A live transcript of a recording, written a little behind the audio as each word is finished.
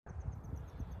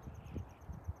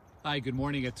Hi, good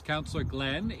morning. It's Councillor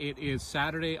Glenn. It is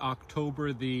Saturday,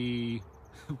 October the,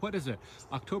 what is it?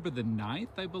 October the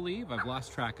 9th, I believe. I've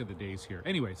lost track of the days here.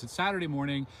 Anyways, it's Saturday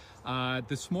morning.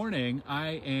 This morning,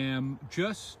 I am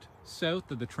just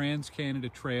south of the Trans-Canada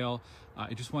Trail.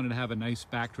 I just wanted to have a nice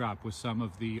backdrop with some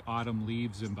of the autumn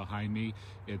leaves in behind me.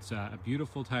 It's a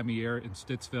beautiful time of year in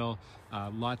Stittsville.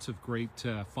 Lots of great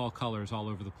fall colors all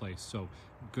over the place. So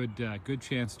good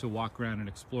chance to walk around and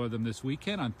explore them this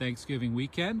weekend on Thanksgiving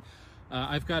weekend.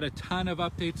 I've got a ton of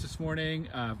updates this morning,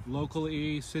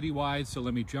 locally, citywide, so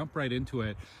let me jump right into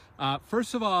it.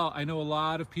 First of all, I know a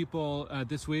lot of people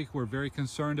this week were very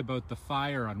concerned about the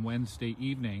fire on Wednesday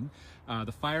evening.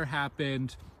 The fire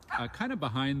happened kind of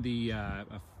behind the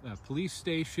police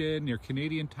station near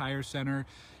Canadian Tire Center.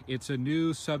 It's a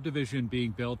new subdivision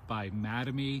being built by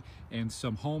Mattamy, and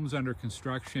some homes under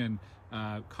construction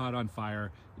caught on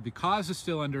fire. The cause is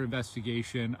still under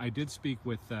investigation. I did speak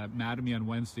with Mattamy on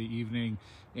Wednesday evening,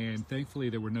 and thankfully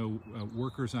there were no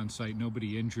workers on site,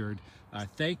 nobody injured.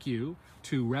 Thank you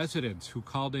to residents who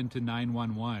called into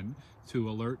 911 to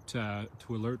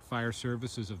alert fire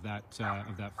services of that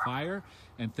fire,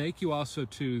 and thank you also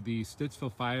to the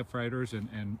Stittsville firefighters,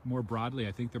 and more broadly,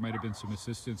 I think there might have been some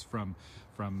assistance from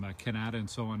Canada and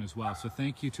so on as well. So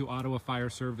thank you to Ottawa Fire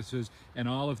Services and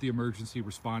all of the emergency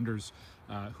responders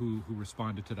who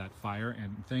responded to that fire,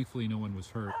 and thankfully no one was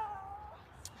hurt.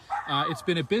 It's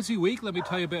been a busy week. Let me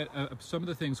tell you about some of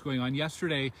the things going on.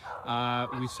 Yesterday,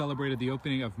 we celebrated the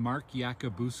opening of Mark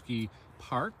Yakabuski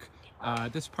Park.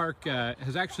 This park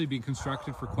has actually been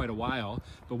constructed for quite a while,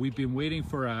 but we've been waiting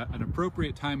for an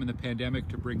appropriate time in the pandemic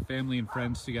to bring family and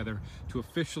friends together to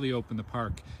officially open the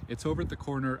park. It's over at the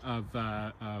corner of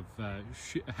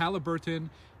Halliburton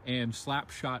and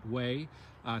Slapshot Way.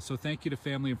 So thank you to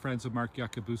family and friends of Mark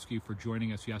Yakabuski for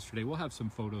joining us yesterday. We'll have some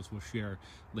photos we'll share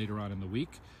later on in the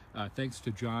week. Thanks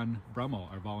to John Brummel,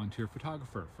 our volunteer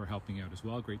photographer, for helping out as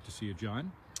well. Great to see you,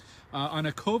 John. On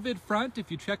a COVID front, if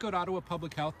you check out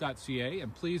ottawapublichealth.ca,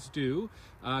 and please do,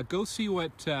 go see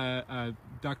what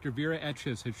Dr. Vera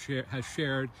Etches has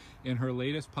shared in her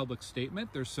latest public statement.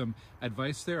 There's some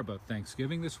advice there about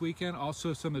Thanksgiving this weekend,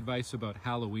 also some advice about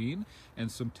Halloween, and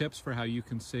some tips for how you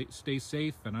can stay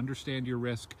safe and understand your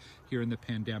risk here in the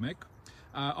pandemic.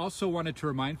 Also wanted to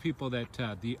remind people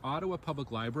that the Ottawa Public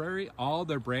Library, all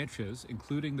their branches,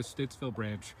 including the Stittsville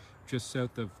branch just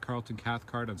south of Carleton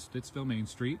Cathcart on Stittsville Main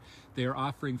Street, they are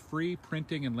offering free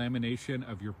printing and lamination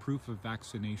of your proof of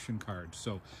vaccination card.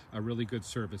 So a really good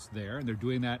service there, and they're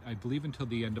doing that, I believe, until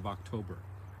the end of October.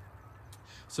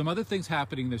 Some other things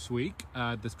happening this week.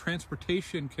 The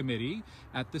Transportation Committee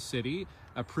at the city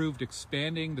approved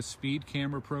expanding the speed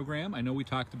camera program. I know we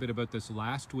talked a bit about this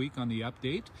last week on the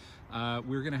update.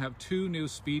 We're going to have 2 new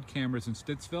speed cameras in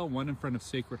Stittsville, one in front of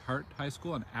Sacred Heart High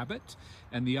School in Abbott,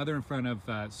 and the other in front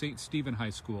of St. Stephen High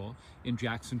School in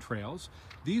Jackson Trails.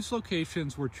 These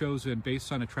locations were chosen based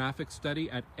on a traffic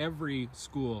study at every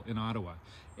school in Ottawa,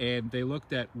 and they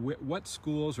looked at what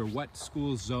schools or what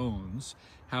school zones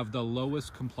have the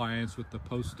lowest compliance with the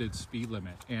posted speed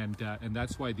limit, and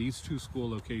that's why these 2 school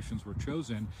locations were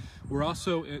chosen. We're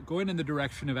also going in the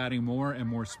direction of adding more and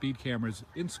more speed cameras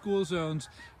in school zones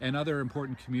and other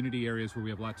important community areas where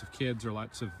we have lots of kids or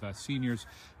lots of seniors.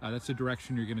 That's a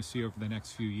direction you're going to see over the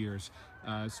next few years.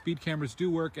 Speed cameras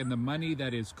do work, and the money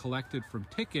that is collected from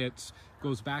tickets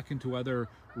goes back into other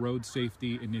road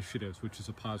safety initiatives, which is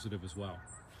a positive as well.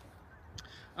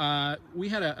 We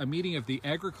had a meeting of the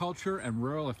Agriculture and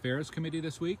Rural Affairs Committee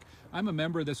this week. I'm a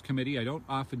member of this committee. I don't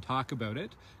often talk about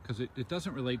it because it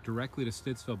doesn't relate directly to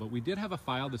Stittsville, but we did have a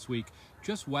file this week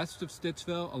just west of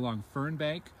Stittsville along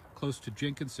Fernbank, close to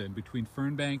Jinkinson, between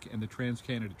Fernbank and the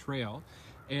Trans-Canada Trail.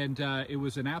 And it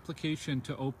was an application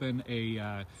to open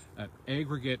a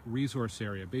aggregate resource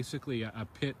area, basically a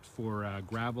pit for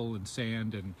gravel and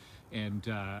sand and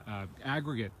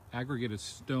aggregate. Aggregate is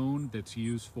stone that's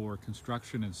used for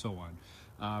construction and so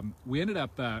on. We ended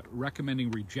up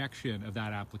recommending rejection of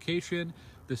that application.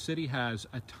 The city has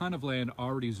a ton of land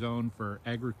already zoned for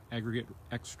aggregate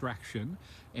extraction,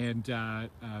 and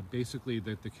basically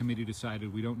the committee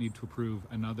decided we don't need to approve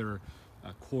another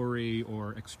quarry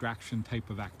or extraction type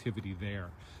of activity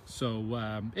there.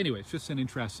 So anyway, it's just an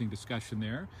interesting discussion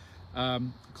there.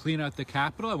 Clean out the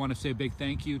Capitol. I want to say a big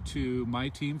thank you to my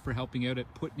team for helping out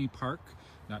at Putney Park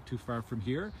not too far from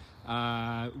here.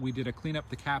 We did a clean up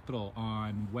the Capitol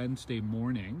on Wednesday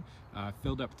morning,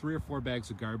 filled up 3 or 4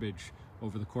 bags of garbage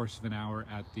over the course of an hour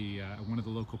at one of the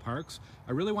local parks.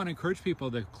 I really want to encourage people.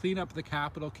 The Clean Up the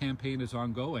Capitol campaign is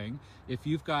ongoing. If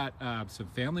you've got some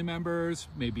family members,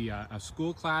 maybe a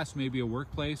school class, maybe a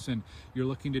workplace, and you're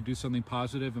looking to do something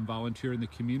positive and volunteer in the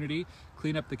community,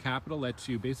 Clean Up the Capitol lets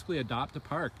you basically adopt a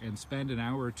park and spend an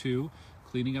hour or two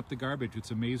cleaning up the garbage. It's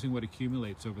amazing what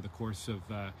accumulates over the course of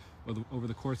a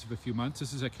few months.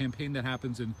 This is a campaign that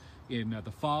happens in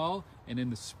the fall and in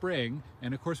the spring,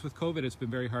 and of course with COVID it's been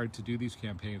very hard to do these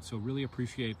campaigns, so really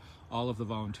appreciate all of the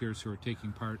volunteers who are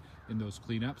taking part in those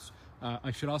cleanups.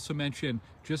 I should also mention,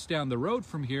 just down the road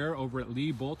from here, over at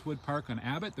Lee Boltwood Park on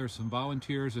Abbott, there's some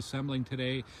volunteers assembling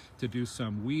today to do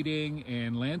some weeding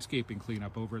and landscaping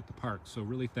cleanup over at the park. So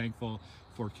really thankful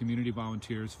for community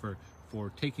volunteers for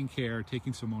taking care,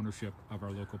 taking some ownership of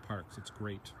our local parks. It's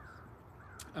great.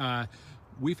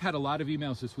 We've had a lot of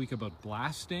emails this week about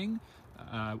blasting.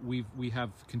 We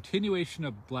have continuation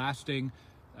of blasting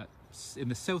in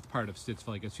the south part of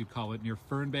Stittsville, I guess you'd call it, near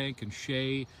Fernbank and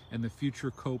Shea and the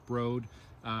future Cope Road.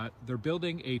 They're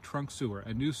building a trunk sewer,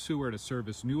 a new sewer to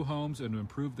service new homes and to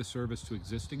improve the service to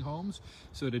existing homes.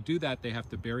 So to do that, they have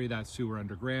to bury that sewer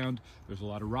underground. There's a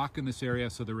lot of rock in this area,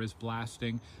 so there is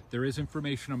blasting. There is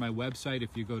information on my website. If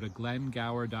you go to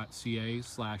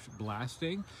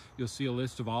glengower.ca/blasting, you'll see a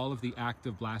list of all of the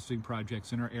active blasting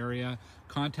projects in our area,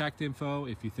 contact info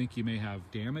if you think you may have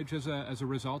damage as a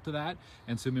result of that,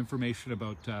 and some information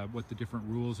about what the different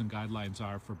rules and guidelines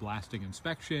are for blasting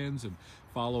inspections and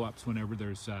follow-ups whenever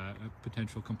there's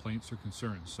potential complaints or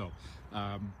concerns. So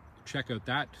check out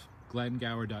that,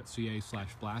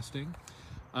 glengower.ca/blasting.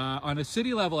 On a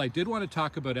city level, I did want to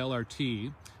talk about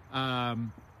LRT.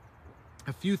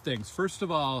 A few things. First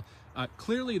of all,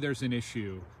 clearly there's an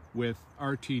issue with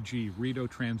RTG, Rideau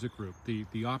Transit Group,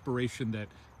 the operation that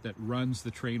runs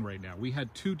the train right now. We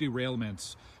had 2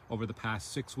 derailments over the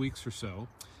past 6 weeks or so,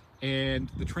 and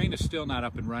the train is still not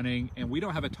up and running, and we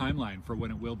don't have a timeline for when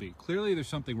it will be. Clearly there's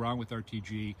something wrong with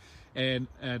RTG, and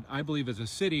I believe as a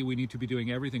city we need to be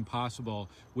doing everything possible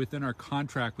within our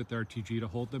contract with RTG to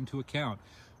hold them to account.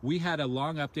 We had a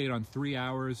long update on 3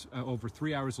 hours, over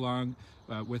 3 hours long,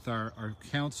 with our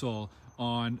council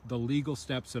on the legal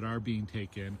steps that are being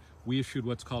taken. We issued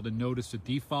what's called a notice of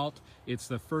default. It's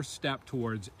the first step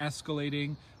towards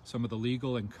escalating some of the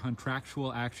legal and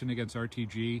contractual action against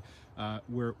RTG.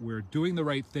 We're doing the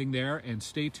right thing there, and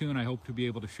stay tuned. I hope to be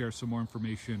able to share some more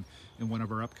information in one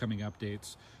of our upcoming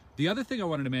updates. The other thing I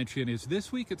wanted to mention is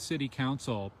this week at City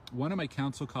Council, one of my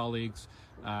council colleagues,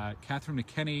 Catherine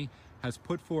McKenney, has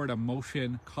put forward a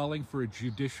motion calling for a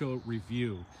judicial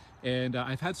review. And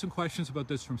I've had some questions about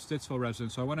this from Stittsville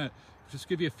residents, so I want to just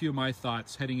give you a few of my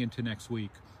thoughts heading into next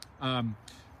week.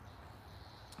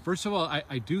 First of all,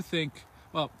 I do think,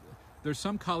 well, there's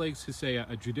some colleagues who say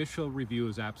a judicial review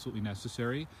is absolutely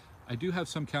necessary. I do have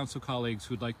some council colleagues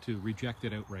who'd like to reject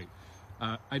it outright.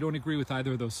 I don't agree with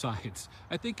either of those sides.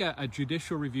 I think a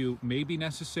judicial review may be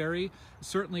necessary,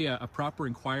 certainly a proper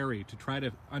inquiry to try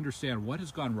to understand what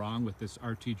has gone wrong with this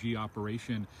RTG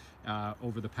operation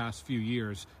over the past few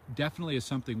years definitely is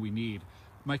something we need.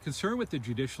 My concern with the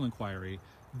judicial inquiry,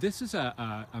 this is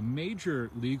a major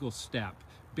legal step.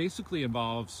 Basically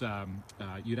involves,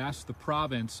 you'd ask the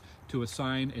province to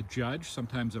assign a judge,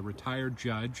 sometimes a retired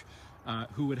judge,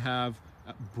 who would have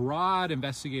broad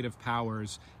investigative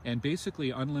powers and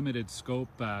basically unlimited scope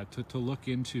to look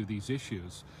into these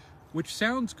issues, which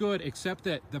sounds good, except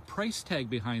that the price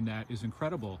tag behind that is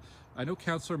incredible. I know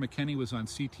Councillor McKenney was on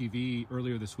CTV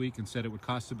earlier this week and said it would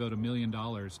cost about $1 million.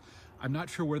 I'm not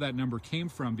sure where that number came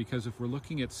from, because if we're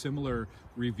looking at similar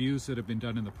reviews that have been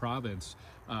done in the province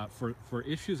for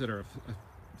issues that are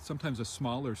sometimes a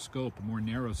smaller scope, a more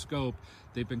narrow scope,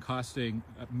 they've been costing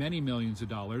many millions of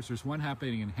dollars. There's one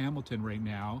happening in Hamilton right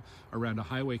now around a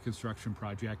highway construction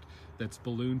project that's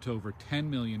ballooned to over $10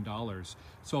 million.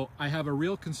 So I have a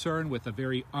real concern with a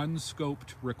very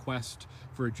unscoped request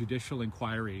for a judicial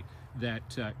inquiry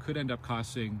that could end up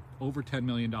costing over $10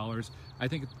 million. I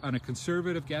think on a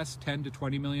conservative guess, $10 to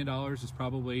 $20 million is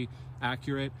probably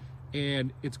accurate.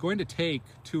 And it's going to take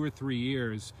 2 or 3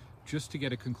 years just to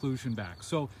get a conclusion back.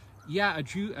 So yeah,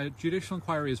 a judicial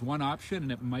inquiry is one option,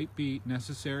 and it might be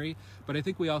necessary, but I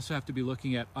think we also have to be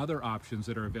looking at other options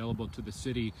that are available to the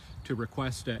city to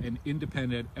request an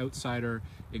independent outsider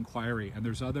inquiry. And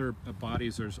there's other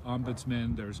bodies, there's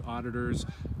ombudsman, there's auditors,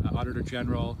 auditor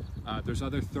general, there's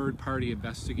other third-party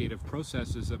investigative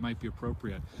processes that might be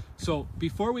appropriate. So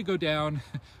before we go down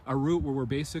a route where we're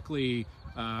basically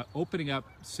opening up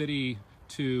city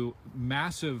to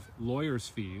massive lawyers'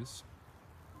 fees,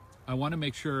 I want to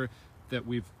make sure that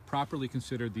we've properly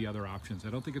considered the other options. I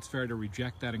don't think it's fair to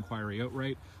reject that inquiry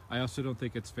outright. I also don't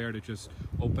think it's fair to just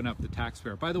open up the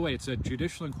taxpayer. By the way, it's a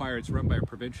judicial inquiry. It's run by a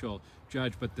provincial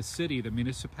judge, but the city, the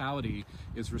municipality,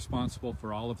 is responsible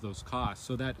for all of those costs.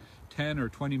 So that $10 or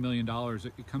 $20 million,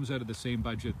 it comes out of the same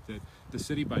budget that the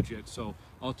city budget. So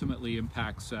ultimately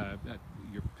impacts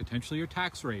potentially your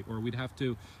tax rate, or we'd have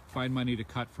to find money to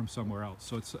cut from somewhere else.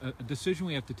 So it's a decision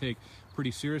we have to take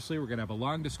pretty seriously. We're going to have a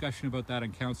long discussion about that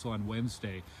in council on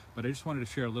Wednesday, but I just wanted to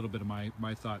share a little bit of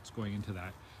my thoughts going into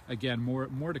that. Again, more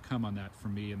to come on that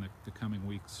from me in the coming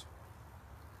weeks.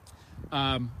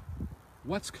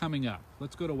 What's coming up?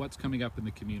 Let's go to what's coming up in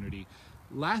the community.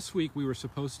 Last week we were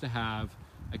supposed to have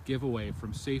a giveaway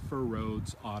from Safer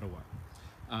Roads Ottawa.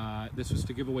 This was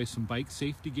to give away some bike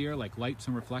safety gear like lights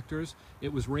and reflectors.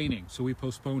 It was raining, so we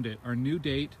postponed it. Our new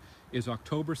date is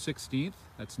October 16th,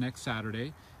 that's next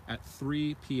Saturday, at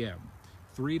 3 p.m.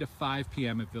 3 to 5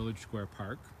 p.m. at Village Square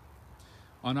Park.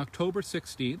 On October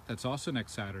 16th, that's also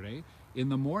next Saturday, in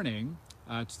the morning,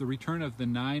 it's the return of the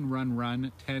 9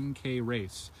 Run 10K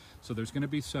race. So there's going to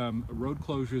be some road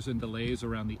closures and delays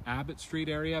around the Abbott Street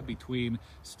area between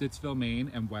Stittsville,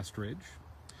 Maine and Westridge.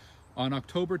 On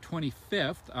October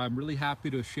 25th, I'm really happy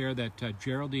to share that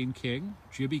Geraldine King,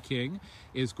 Jibby King,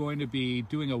 is going to be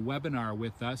doing a webinar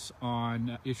with us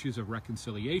on issues of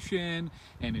reconciliation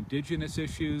and Indigenous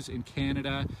issues in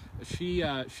Canada. She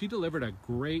delivered a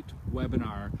great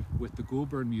webinar with the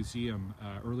Goulburn Museum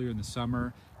earlier in the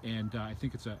summer, and I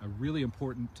think it's a really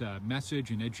important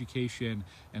message and education,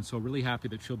 and so really happy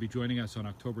that she'll be joining us on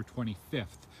October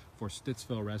 25th for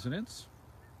Stittsville residents.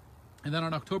 And then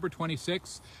on October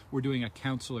 26th, we're doing a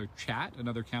counselor chat,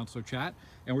 another counselor chat,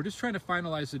 and we're just trying to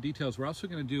finalize the details. We're also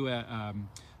going to do a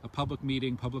public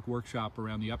meeting, public workshop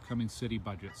around the upcoming city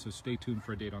budget, so stay tuned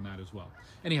for a date on that as well.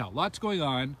 Anyhow, lots going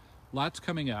on, lots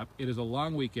coming up. It is a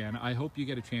long weekend. I hope you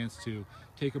get a chance to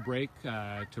take a break,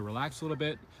 to relax a little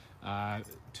bit,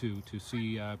 to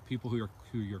see people who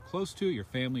you're close to, your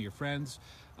family, your friends.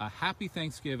 Happy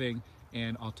Thanksgiving,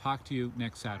 and I'll talk to you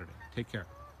next Saturday. Take care.